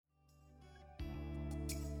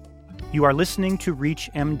You are listening to Reach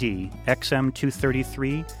MD,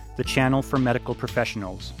 XM233, the channel for medical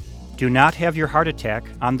professionals. Do not have your heart attack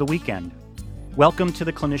on the weekend. Welcome to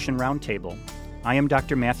the Clinician Roundtable. I am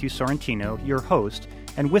Dr. Matthew Sorrentino, your host,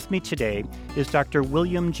 and with me today is Dr.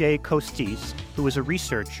 William J. Costis, who is a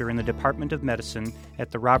researcher in the Department of Medicine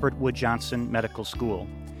at the Robert Wood Johnson Medical School.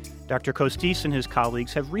 Dr. Costis and his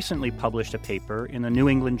colleagues have recently published a paper in the New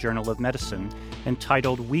England Journal of Medicine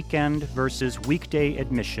entitled Weekend versus Weekday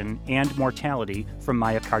Admission and Mortality from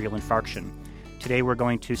Myocardial Infarction. Today we're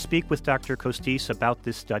going to speak with Dr. Costis about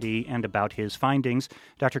this study and about his findings.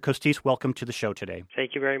 Dr. Costis, welcome to the show today.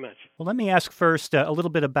 Thank you very much. Well, let me ask first a little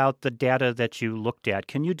bit about the data that you looked at.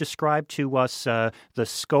 Can you describe to us the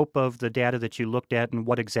scope of the data that you looked at and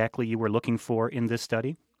what exactly you were looking for in this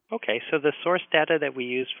study? Okay, so the source data that we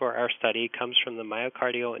used for our study comes from the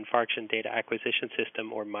Myocardial Infarction Data Acquisition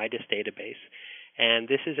System, or MIDAS database. And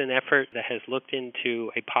this is an effort that has looked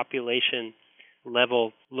into a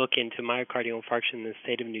population-level look into myocardial infarction in the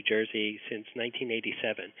state of New Jersey since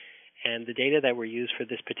 1987. And the data that were used for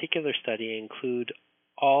this particular study include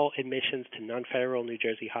all admissions to non-federal New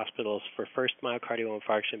Jersey hospitals for first myocardial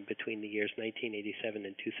infarction between the years 1987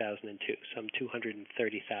 and 2002, some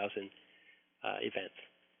 230,000 events.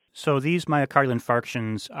 So these myocardial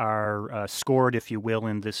infarctions are scored, if you will,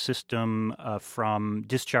 in this system from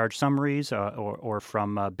discharge summaries or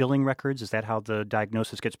from billing records. Is that how the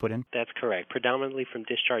diagnosis gets put in? That's correct. Predominantly from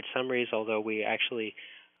discharge summaries, although we actually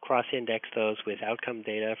cross-index those with outcome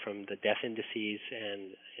data from the death indices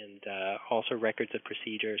and also records of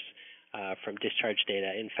procedures from discharge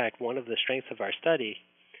data. In fact, one of the strengths of our study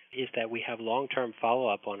is that we have long-term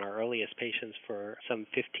follow-up on our earliest patients for some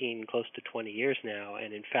 15, close to 20 years now.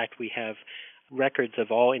 And in fact, we have records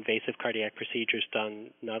of all invasive cardiac procedures done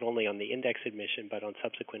not only on the index admission, but on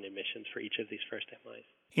subsequent admissions for each of these first MIs.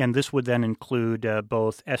 And this would then include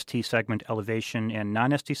both ST segment elevation and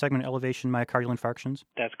non-ST segment elevation myocardial infarctions?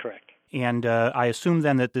 That's correct. And I assume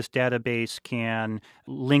then that this database can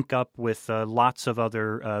link up with lots of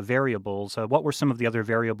other variables. What were some of the other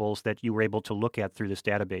variables that you were able to look at through this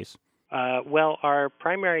database? Well, our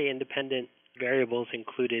primary independent variables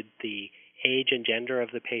included the age and gender of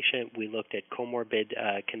the patient. We looked at comorbid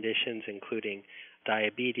conditions, including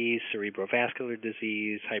diabetes, cerebrovascular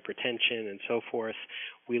disease, hypertension, and so forth.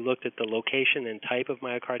 We looked at the location and type of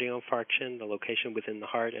myocardial infarction, the location within the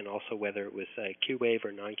heart, and also whether it was Q-wave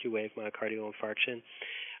or non-Q-wave myocardial infarction.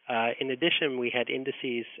 In addition, we had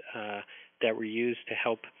indices that were used to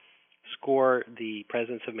help score the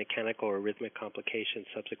presence of mechanical or arrhythmic complications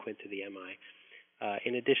subsequent to the MI.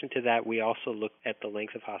 In addition to that, we also looked at the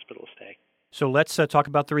length of hospital stay. So let's talk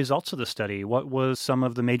about the results of the study. What was some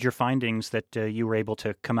of the major findings that you were able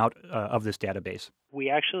to come out of this database? We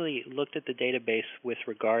actually looked at the database with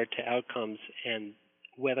regard to outcomes and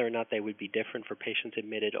whether or not they would be different for patients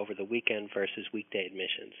admitted over the weekend versus weekday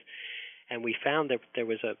admissions. And we found that there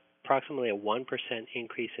was approximately a 1%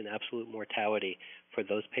 increase in absolute mortality for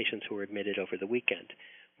those patients who were admitted over the weekend.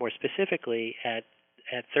 More specifically, at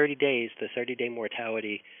 30 days, the 30-day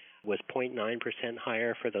mortality was 0.9%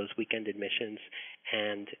 higher for those weekend admissions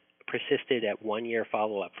and persisted at 1 year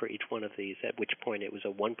follow-up for each one of these, at which point it was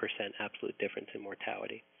a 1% absolute difference in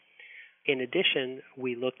mortality. In addition,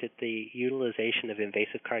 we looked at the utilization of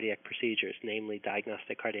invasive cardiac procedures, namely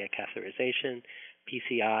diagnostic cardiac catheterization,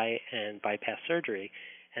 PCI, and bypass surgery,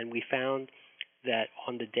 and we found that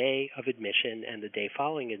on the day of admission and the day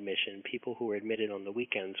following admission, people who were admitted on the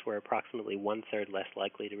weekends were approximately one-third less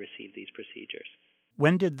likely to receive these procedures.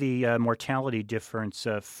 When did the mortality difference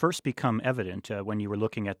first become evident when you were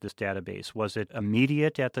looking at this database? Was it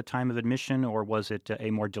immediate at the time of admission, or was it a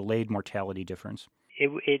more delayed mortality difference?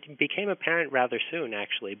 It became apparent rather soon,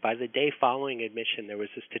 actually. By the day following admission, there was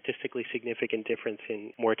a statistically significant difference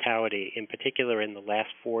in mortality, in particular in the last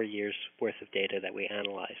 4 years' worth of data that we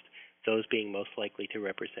analyzed, those being most likely to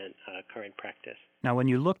represent current practice. Now, when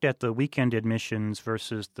you looked at the weekend admissions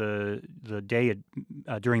versus the day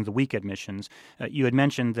during the week admissions, you had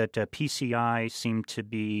mentioned that PCI seemed to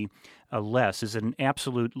be less. Is it an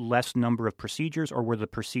absolute less number of procedures, or were the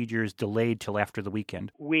procedures delayed till after the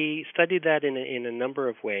weekend? We studied that in a number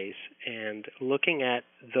of ways, and looking at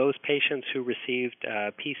those patients who received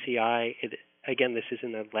PCI, again, this is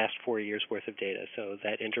in the last 4 years' worth of data, so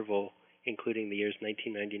that interval including the years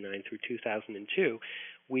 1999 through 2002,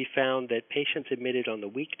 we found that patients admitted on the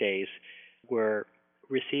weekdays were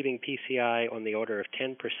receiving PCI on the order of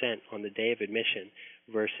 10% on the day of admission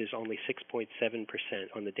versus only 6.7%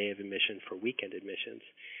 on the day of admission for weekend admissions,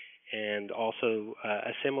 and also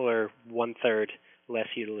a similar one-third less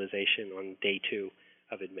utilization on day 2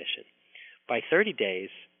 of admission. By 30 days,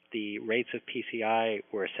 the rates of PCI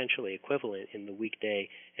were essentially equivalent in the weekday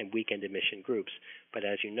and weekend admission groups. But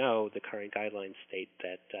as you know, the current guidelines state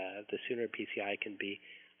that the sooner PCI can be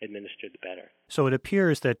administered, the better. So it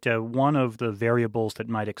appears that one of the variables that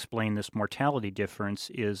might explain this mortality difference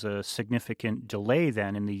is a significant delay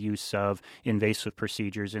then in the use of invasive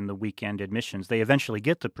procedures in the weekend admissions. They eventually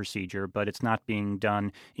get the procedure, but it's not being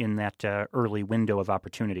done in that early window of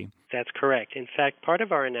opportunity. That's correct. In fact, part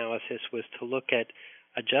of our analysis was to look at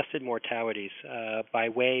adjusted mortalities by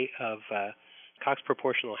way of Cox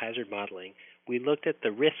proportional hazard modeling. We looked at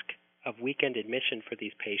the risk of weekend admission for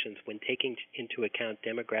these patients when taking into account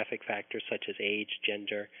demographic factors such as age,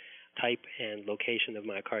 gender, type and location of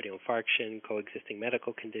myocardial infarction, coexisting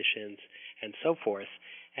medical conditions, and so forth.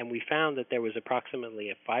 And we found that there was approximately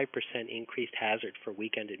a 5% increased hazard for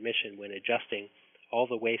weekend admission when adjusting all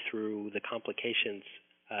the way through the complications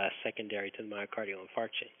secondary to the myocardial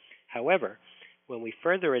infarction. However, when we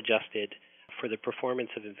further adjusted for the performance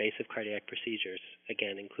of invasive cardiac procedures,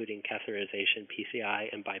 again, including catheterization,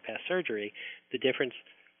 PCI, and bypass surgery, the difference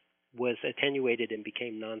was attenuated and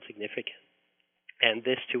became non-significant. And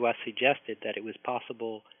this to us suggested that it was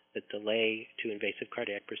possible that delay to invasive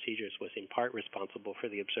cardiac procedures was in part responsible for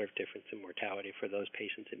the observed difference in mortality for those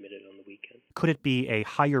patients admitted on the weekend. Could it be a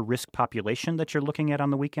higher risk population that you're looking at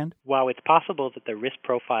on the weekend? While it's possible that the risk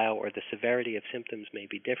profile or the severity of symptoms may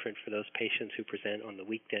be different for those patients who present on the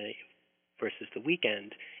weekday versus the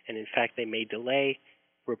weekend, and in fact they may delay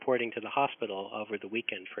reporting to the hospital over the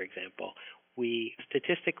weekend, for example. We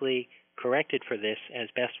statistically corrected for this as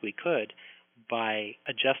best we could by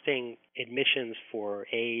adjusting admissions for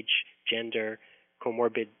age, gender,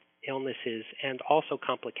 comorbid illnesses, and also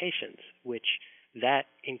complications, which that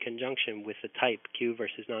in conjunction with the type Q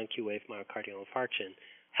versus non-Q wave myocardial infarction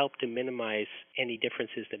helped to minimize any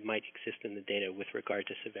differences that might exist in the data with regard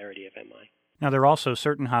to severity of MI. Now, there are also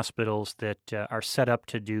certain hospitals that are set up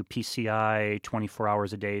to do PCI 24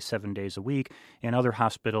 hours a day, 7 days a week, and other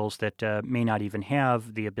hospitals that may not even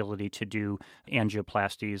have the ability to do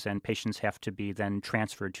angioplasties, and patients have to be then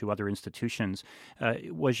transferred to other institutions.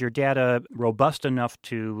 Was your data robust enough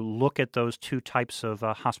to look at those two types of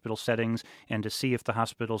hospital settings and to see if the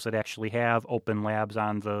hospitals that actually have open labs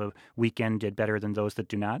on the weekend did better than those that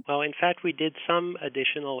do not? Well, in fact, we did some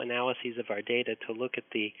additional analyses of our data to look at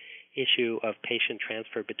the issue of patient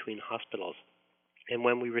transfer between hospitals. And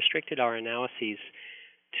when we restricted our analyses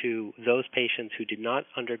to those patients who did not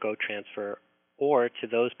undergo transfer or to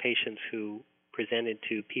those patients who presented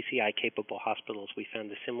to PCI-capable hospitals, we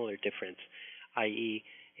found a similar difference, i.e.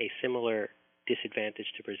 a similar disadvantage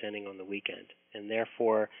to presenting on the weekend. And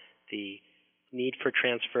therefore, the need for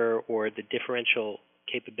transfer or the differential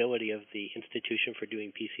capability of the institution for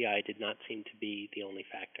doing PCI did not seem to be the only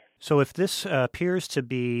factor. So if this appears to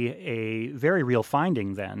be a very real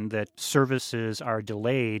finding then, that services are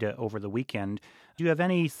delayed over the weekend, do you have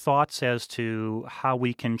any thoughts as to how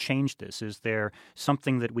we can change this? Is there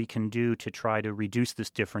something that we can do to try to reduce this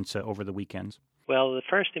difference over the weekends? Well, the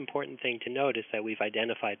first important thing to note is that we've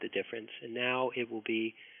identified the difference, and now it will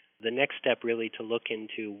be the next step really to look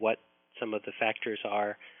into what some of the factors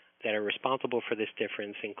are that are responsible for this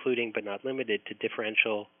difference, including but not limited to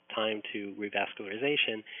differential time to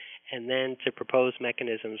revascularization, and then to propose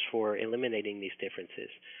mechanisms for eliminating these differences.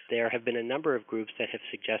 There have been a number of groups that have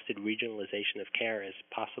suggested regionalization of care as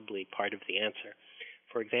possibly part of the answer.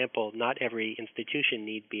 For example, not every institution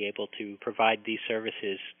need be able to provide these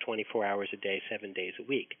services 24 hours a day, 7 days a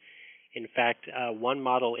week. In fact, one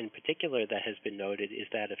model in particular that has been noted is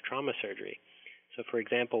that of trauma surgery. So, for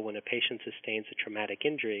example, when a patient sustains a traumatic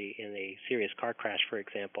injury in a serious car crash, for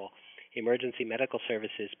example, emergency medical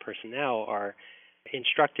services personnel are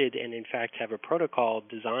instructed and, in fact, have a protocol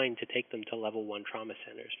designed to take them to level 1 trauma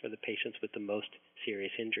centers for the patients with the most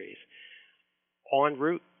serious injuries. En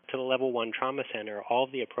route to the level 1 trauma center, all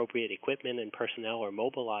of the appropriate equipment and personnel are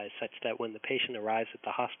mobilized such that when the patient arrives at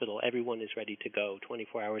the hospital, everyone is ready to go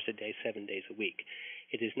 24 hours a day, 7 days a week.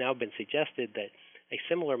 It has now been suggested that a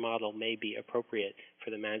similar model may be appropriate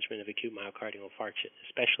for the management of acute myocardial infarction,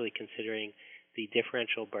 especially considering the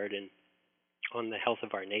differential burden on the health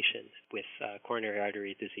of our nation with coronary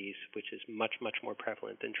artery disease, which is much, much more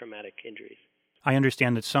prevalent than traumatic injuries. I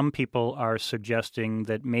understand that some people are suggesting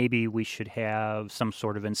that maybe we should have some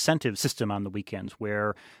sort of incentive system on the weekends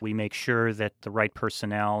where we make sure that the right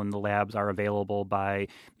personnel in the labs are available by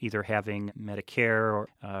either having Medicare or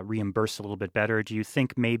reimburse a little bit better. Do you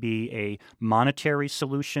think maybe a monetary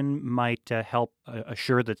solution might help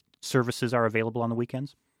assure that services are available on the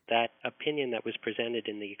weekends? That opinion that was presented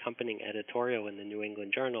in the accompanying editorial in the New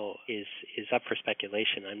England Journal is up for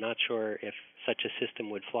speculation. I'm not sure if such a system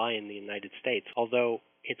would fly in the United States, although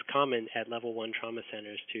it's common at level 1 trauma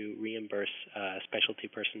centers to reimburse specialty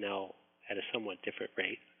personnel at a somewhat different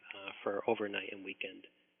rate for overnight and weekend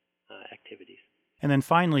activities. And then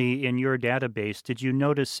finally, in your database, did you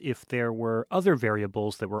notice if there were other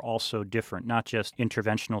variables that were also different, not just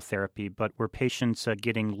interventional therapy, but were patients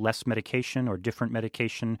getting less medication or different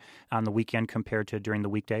medication on the weekend compared to during the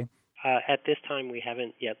weekday? At this time, we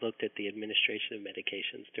haven't yet looked at the administration of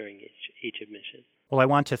medications during each admission. Well, I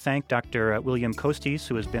want to thank Dr. William Kostis,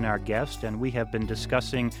 who has been our guest, and we have been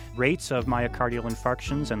discussing rates of myocardial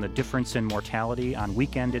infarctions and the difference in mortality on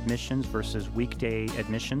weekend admissions versus weekday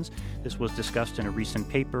admissions. This was discussed in a recent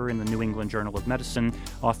paper in the New England Journal of Medicine,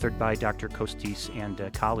 authored by Dr. Kostis and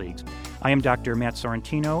colleagues. I am Dr. Matt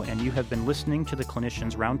Sorrentino, and you have been listening to the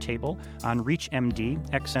Clinicians Roundtable on ReachMD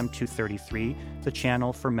XM233, the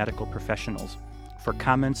channel for medical professionals. For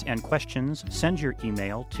comments and questions, send your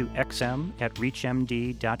email to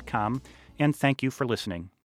xm@reachmd.com, and thank you for listening.